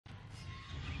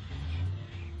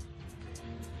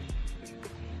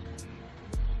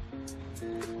How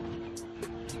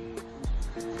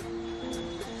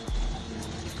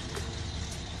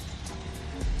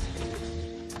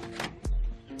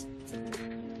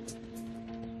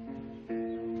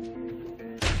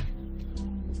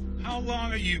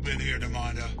long have you been here,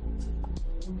 Demanda?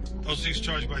 Those things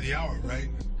charged by the hour, right?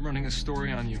 I'm running a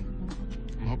story on you.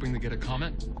 I'm hoping to get a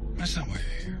comment. That's not why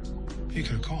you're here. You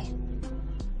could have called.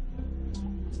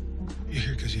 You're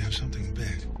here because you have something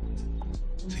big.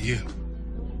 To you.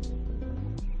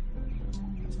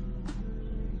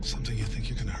 Something you think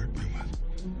you can hurt me with.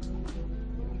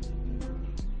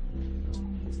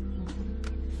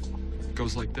 It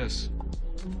goes like this.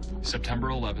 September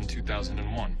 11,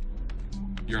 2001.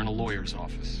 You're in a lawyer's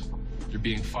office. You're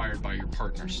being fired by your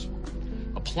partners.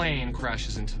 A plane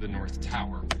crashes into the North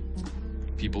Tower.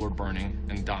 People are burning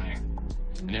and dying.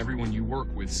 And everyone you work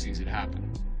with sees it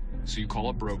happen. So you call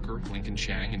a broker, Lincoln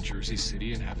Chang in Jersey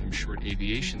City, and have him short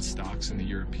aviation stocks in the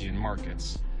European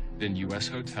markets. Then U.S.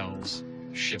 hotels,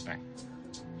 shipping.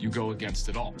 You go against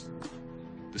it all.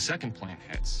 The second plane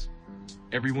hits.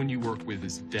 Everyone you work with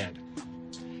is dead.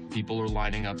 People are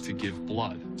lining up to give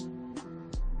blood.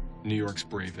 New York's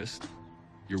bravest,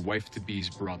 your wife-to-be's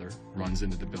brother, runs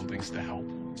into the buildings to help.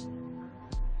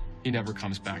 He never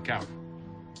comes back out.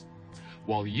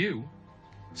 While you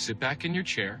sit back in your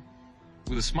chair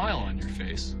with a smile on your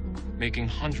face, making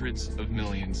hundreds of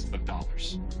millions of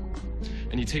dollars.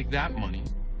 And you take that money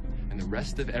and the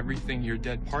rest of everything your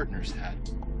dead partners had,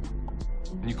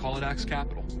 and you call it Axe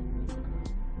Capital.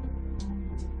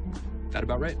 That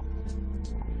about right?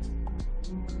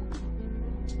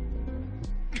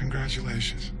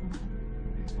 Congratulations.